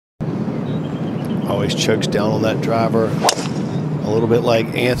Always chokes down on that driver. A little bit like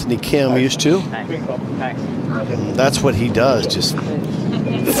Anthony Kim used to. And that's what he does, just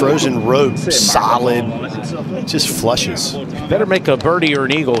frozen rope, solid, just flushes. Better make a birdie or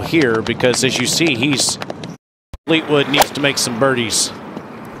an eagle here because, as you see, Fleetwood needs to make some birdies.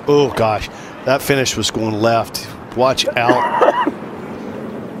 Oh, gosh. That finish was going left. Watch out.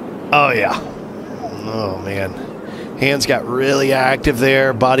 Oh, yeah. Oh, man. Hands got really active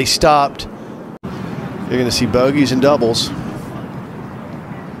there. Body stopped. You're going to see bogeys and doubles.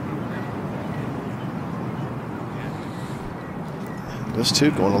 Those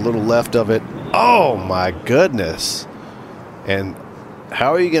two going a little left of it. Oh, my goodness. And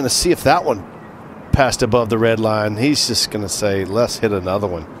how are you going to see if that one passed above the red line? He's just going to say, let's hit another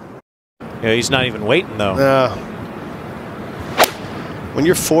one. Yeah, he's not even waiting, though. When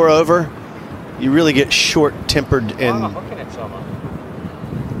you're 4 over, you really get short-tempered and...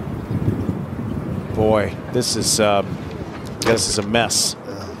 Boy, this is a mess.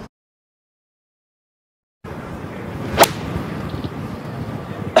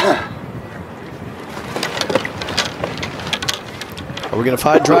 Are we going to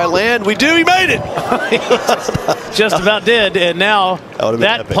find dry land? We do. He made it. Just about did. And now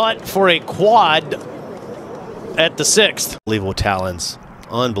that epic. putt for a quad at the 6th. Unbelievable talons.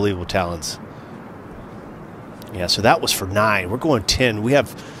 Unbelievable talons. Yeah, so that was for 9. We're going 10.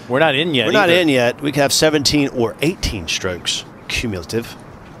 We're not in yet. We're not in yet. We could have 17 or 18 strokes cumulative.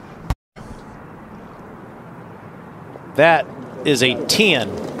 That is a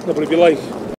 10. Nobody be like.